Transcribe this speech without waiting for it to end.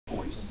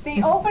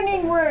The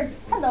opening words,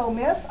 "Hello,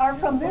 miss," are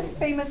from this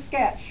famous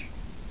sketch.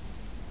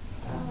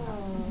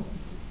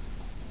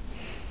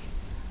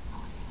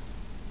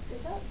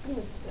 Is that from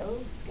the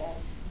stove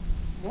sketch?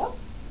 Yep.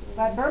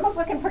 But Burma's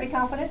looking pretty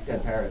confident.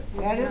 Dead parrot.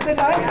 That is the Dead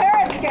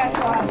Parrot sketch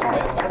one.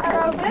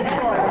 Hello, miss.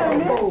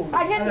 Hello, miss.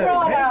 I didn't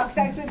throw it out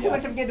because I did too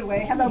much of a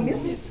giveaway. Hello,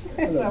 miss.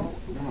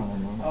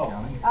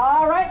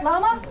 All right,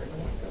 Llama.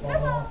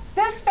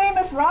 This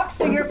famous rock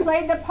singer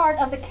played the part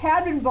of the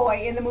cabin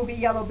boy in the movie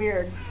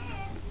Yellowbeard.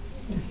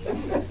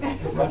 Is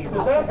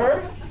that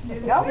her?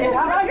 Nope,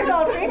 not Roger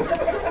Daltrey.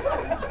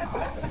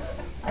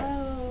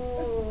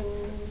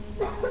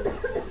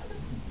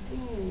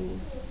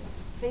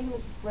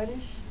 Famous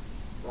British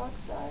rock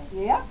star?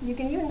 Yeah, you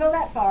can even go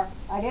that far.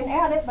 I didn't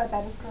add it, but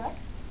that is correct.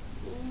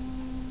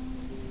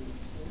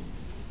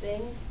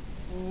 Sing?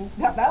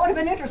 That would have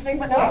been interesting,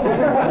 but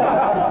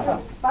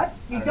no. But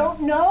you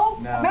don't know?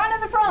 No. Man in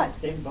the front.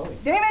 David Bowie.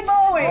 David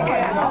Bowie.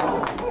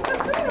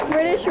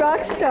 British rock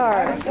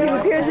star who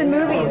appears in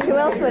movies. Who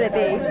else would it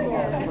be?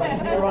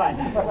 Right.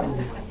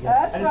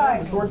 That's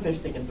right. The swordfish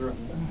sticking through.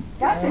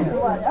 Gotcha.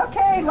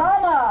 Okay,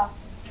 Llama.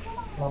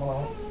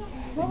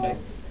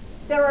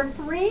 There are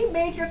 3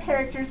 major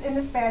characters in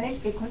the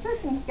Spanish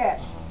Inquisition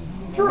sketch.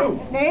 True.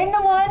 Name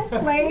the one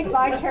played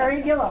by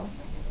Terry Gilliam.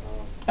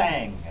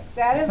 Fang.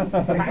 That is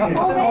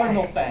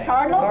Cardinal Fang.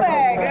 Cardinal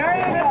Fang. There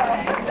you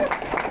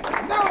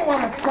go. No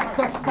one accepts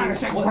the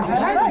Spanish Well,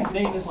 his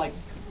name is like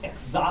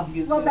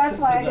Exobius. Well, that's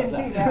why I didn't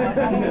do that.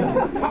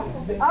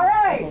 All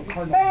right,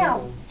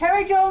 bam.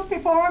 Terry Jones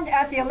performed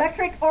at the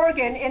electric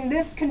organ in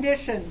this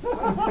condition.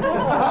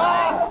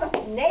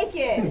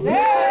 Naked.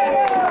 There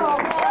you go.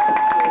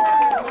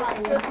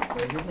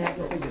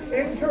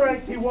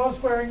 Incorrect, he was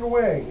wearing a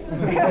wig.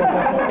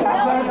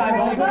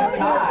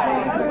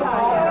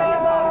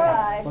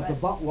 But the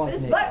butt was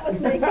naked. butt was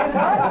naked.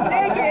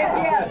 Naked,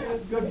 yes.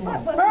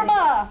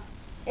 Burma.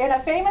 In a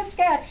famous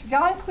sketch,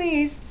 John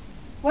Cleese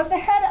was the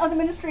head of the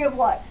Ministry of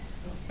what?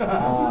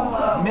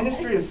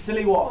 Ministry of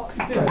Silly Walks.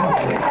 I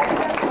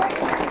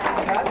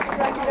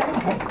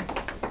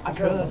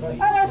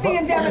want to see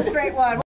you demonstrate one.